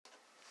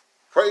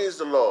Praise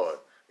the Lord.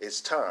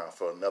 It's time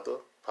for another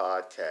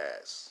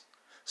podcast.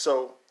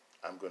 So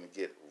I'm going to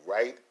get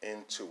right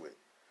into it.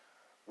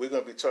 We're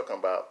going to be talking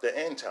about the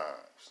end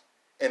times.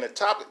 And the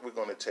topic we're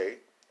going to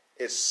take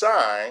is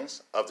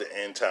signs of the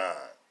end time.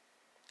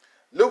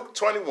 Luke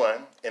 21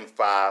 and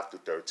 5 to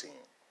 13.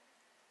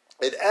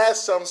 It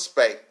as some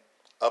spake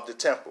of the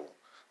temple,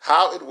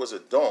 how it was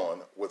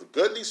adorned with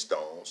goodly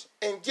stones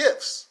and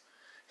gifts.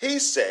 He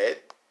said,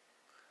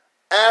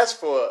 As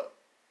for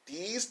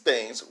these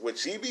things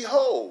which ye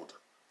behold,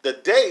 the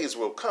days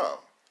will come,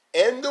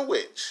 in the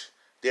which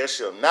there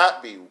shall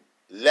not be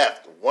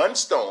left one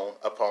stone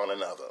upon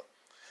another,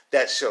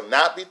 that shall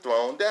not be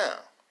thrown down.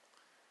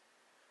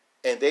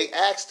 And they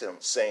asked him,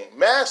 saying,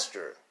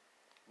 Master,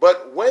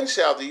 but when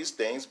shall these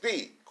things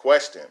be?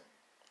 Question.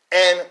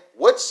 And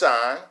what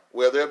sign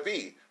will there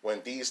be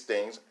when these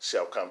things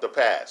shall come to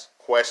pass?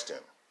 Question.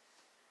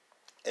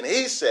 And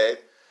he said,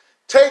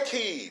 Take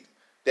heed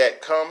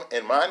that come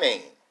in my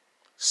name,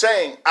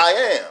 saying,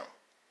 I am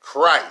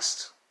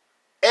Christ,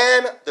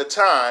 and the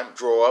time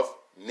draweth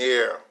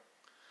near.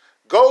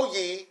 Go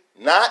ye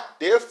not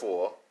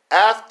therefore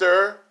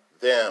after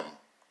them.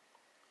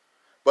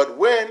 But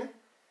when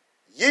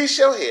ye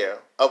shall hear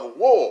of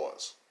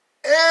wars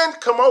and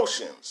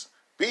commotions,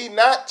 be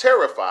not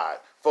terrified,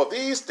 for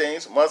these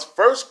things must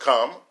first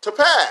come to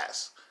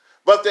pass.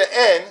 But the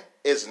end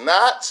is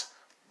not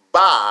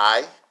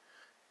by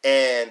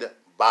and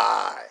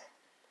by.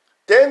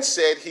 Then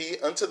said he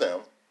unto them,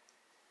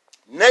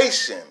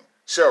 Nation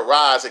shall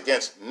rise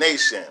against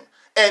nation,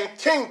 and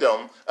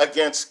kingdom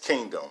against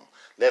kingdom.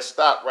 Let's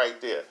stop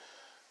right there.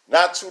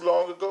 Not too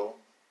long ago,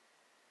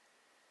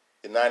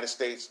 the United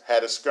States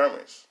had a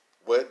skirmish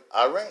with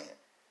Iran.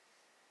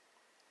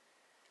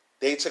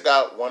 They took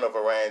out one of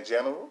Iran's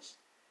generals,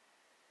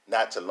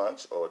 not to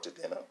lunch or to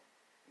dinner,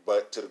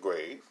 but to the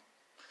grave.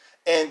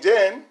 And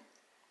then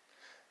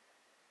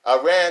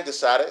Iran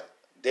decided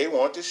they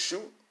wanted to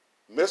shoot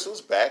missiles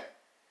back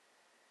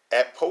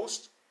at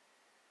posts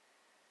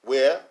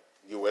where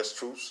U.S.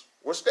 troops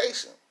were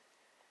stationed.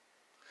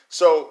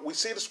 So we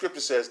see the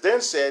scripture says,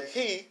 Then said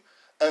he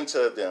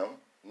unto them,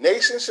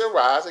 Nation shall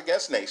rise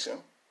against nation,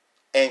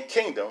 and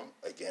kingdom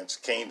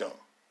against kingdom.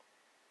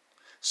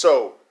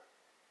 So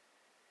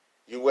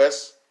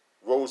U.S.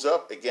 rose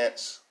up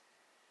against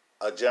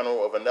a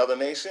general of another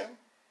nation,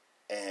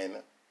 and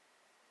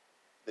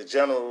the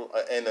general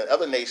and the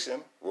other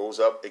nation rose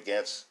up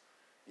against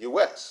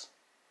U.S.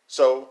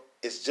 So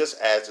it's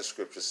just as the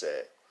scripture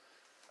said.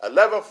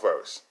 11th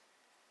verse.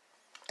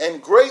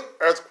 And great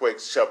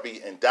earthquakes shall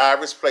be in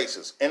divers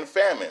places, and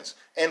famines,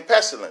 and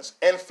pestilence,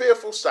 and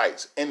fearful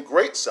sights, and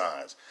great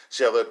signs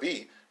shall there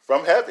be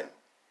from heaven.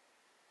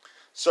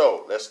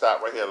 So let's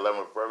stop right here,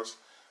 11th verse.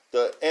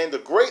 And the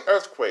great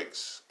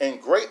earthquakes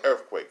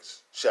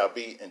shall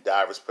be in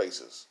divers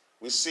places.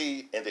 We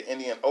see in the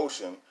Indian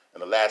Ocean in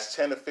the last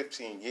 10 to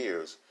 15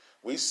 years,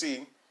 we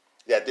see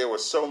that there were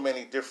so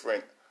many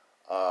different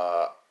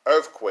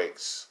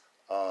earthquakes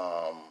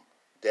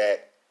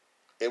that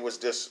it was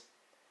just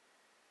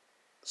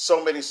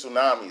so many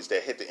tsunamis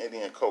that hit the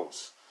Indian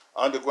coast.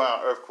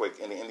 Underground earthquake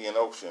in the Indian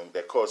Ocean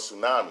that caused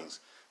tsunamis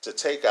to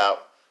take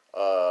out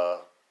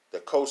the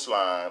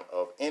coastline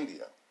of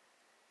India.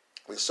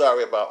 We're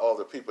sorry about all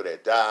the people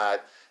that died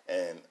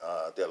and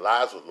their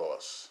lives were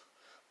lost.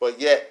 But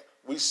yet,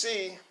 we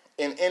see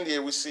in India,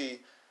 we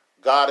see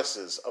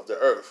goddesses of the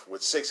earth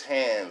with 6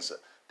 hands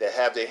that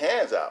have their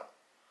hands out.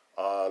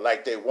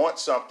 Like they want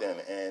something,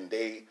 and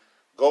they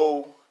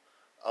go,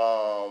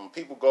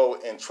 people go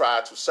and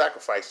try to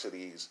sacrifice to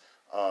these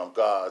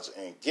gods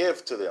and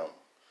give to them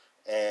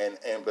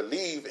and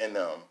believe in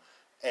them.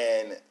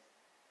 And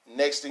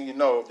next thing you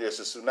know, there's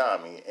a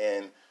tsunami.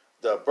 And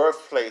the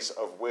birthplace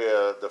of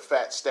where the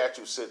fat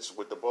statue sits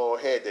with the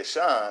bald head that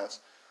shines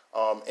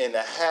in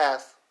a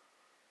half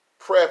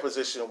prayer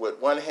position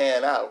with one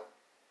hand out,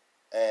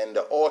 and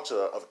the altar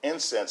of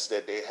incense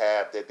that they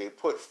have that they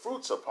put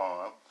fruits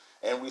upon.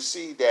 And we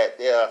see that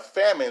there are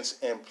famines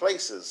in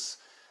places,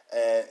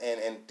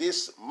 and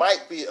this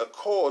might be a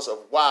cause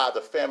of why the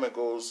famine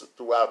goes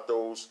throughout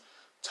those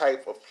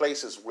type of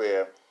places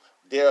where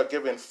they are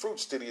giving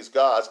fruits to these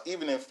gods,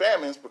 even in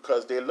famines,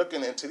 because they're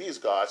looking into these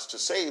gods to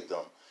save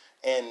them.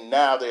 And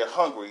now they're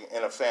hungry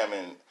in a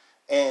famine.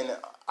 And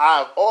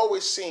I've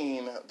always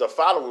seen the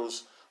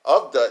followers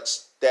of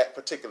that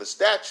particular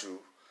statue,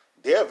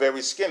 they're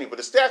very skinny, but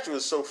the statue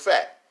is so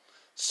fat.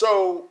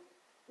 So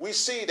we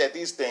see that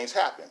these things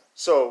happen.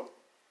 So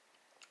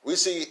we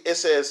see it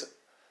says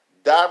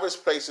divers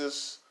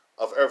places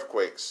of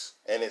earthquakes,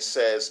 and it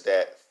says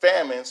that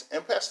famines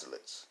and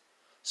pestilence.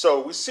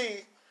 So we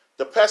see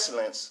the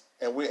pestilence,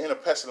 and we're in a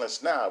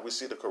pestilence now. We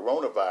see the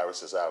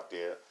coronavirus is out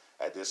there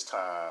at this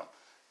time,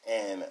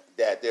 and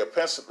that there are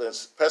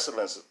pestilences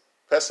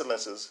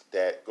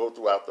that go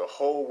throughout the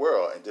whole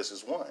world, and this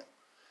is one.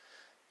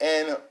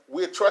 And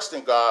we're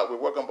trusting God. We're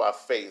working by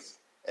faith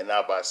and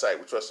not by sight.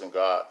 We're trusting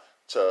God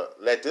to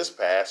let this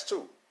pass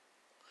too.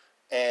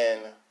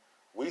 And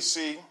we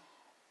see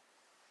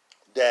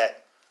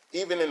that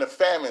even in the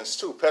famines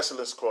too,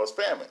 pestilence caused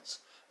famines.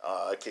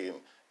 It can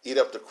eat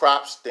up the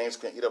crops. Things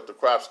can eat up the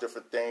crops,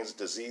 different things,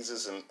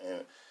 diseases,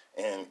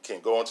 and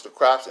can go into the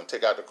crops and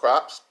take out the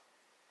crops.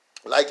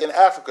 Like in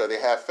Africa, they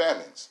have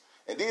famines.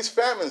 And these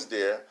famines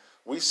there,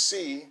 we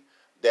see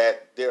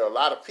that there are a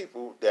lot of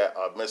people that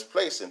are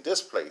misplaced and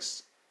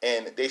displaced.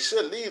 And they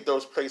should leave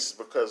those places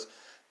because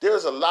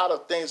there's a lot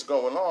of things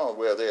going on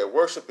where they're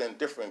worshiping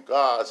different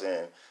gods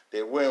and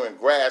they're wearing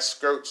grass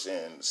skirts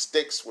and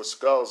sticks with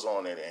skulls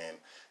on it. And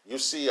you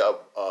see a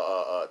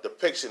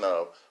depiction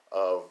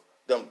of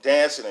them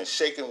dancing and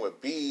shaking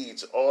with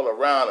beads all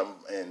around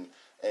them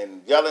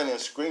and yelling and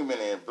screaming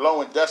and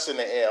blowing dust in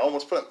the air,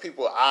 almost putting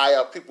people eye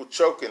up, people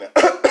choking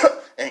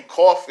and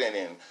coughing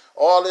and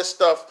all this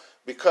stuff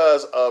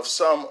because of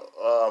someone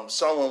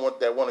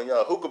that want to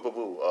yell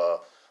hookah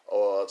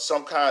or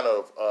some kind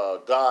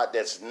of God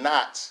that's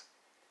not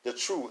the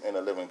true and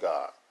the living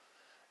God.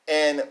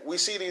 And we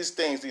see these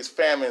things, these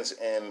famines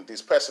and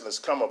these pestilences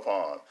come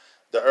upon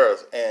the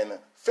earth, and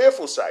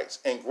fearful sights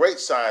and great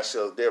signs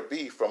shall there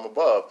be from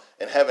above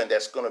in heaven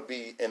that's going to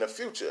be in the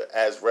future,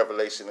 as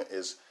Revelation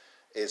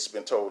it's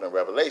been told in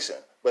Revelation.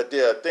 But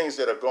there are things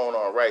that are going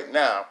on right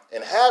now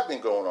and have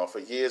been going on for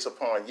years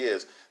upon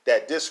years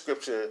that this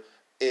scripture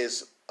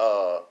is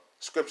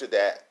scripture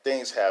that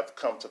things have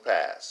come to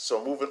pass.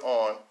 So moving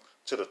on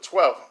to the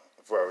 12th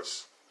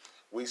verse,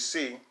 we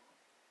see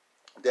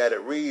that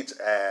it reads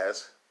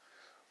as,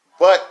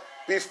 but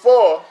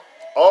before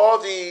all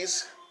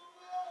these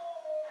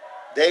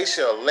they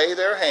shall lay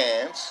their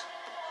hands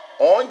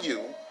on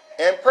you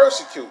and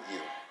persecute you,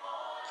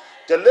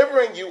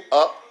 delivering you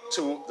up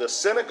to the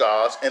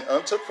synagogues and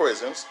unto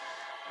prisons,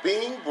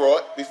 being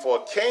brought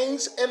before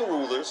kings and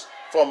rulers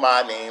for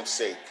my name's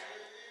sake.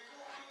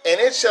 And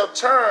it shall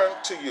turn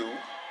to you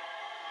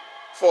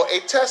for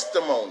a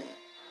testimony.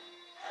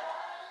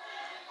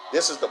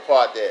 This is the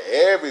part that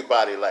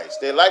everybody likes.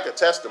 They like a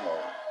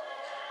testimony,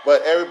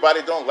 but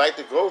everybody don't like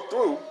to go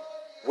through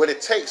what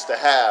it takes to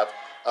have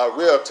a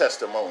real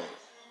testimony.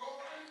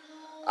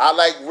 I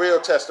like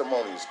real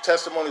testimonies,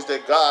 testimonies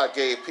that God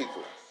gave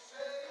people.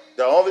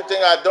 The only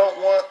thing I don't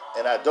want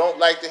and I don't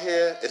like to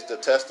hear is the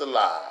test of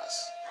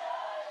lies.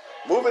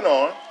 Moving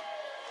on,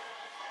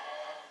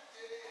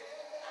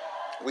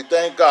 we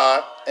thank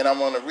God, and I'm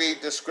going to read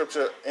this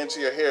scripture into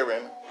your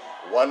hearing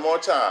one more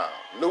time.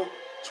 Luke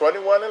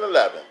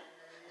 21:11.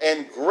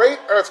 And great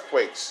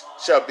earthquakes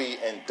shall be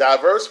in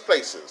diverse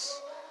places,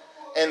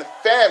 and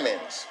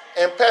famines,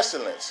 and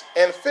pestilence,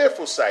 and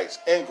fearful sights,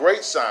 and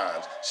great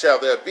signs shall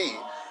there be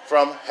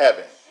from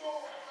heaven.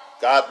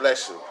 God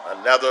bless you.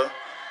 Another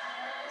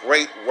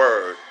great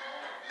word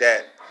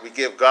that we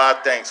give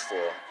God thanks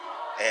for,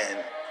 and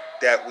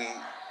that we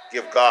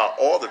give God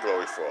all the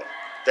glory for.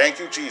 Thank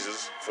you,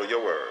 Jesus, for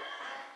your word.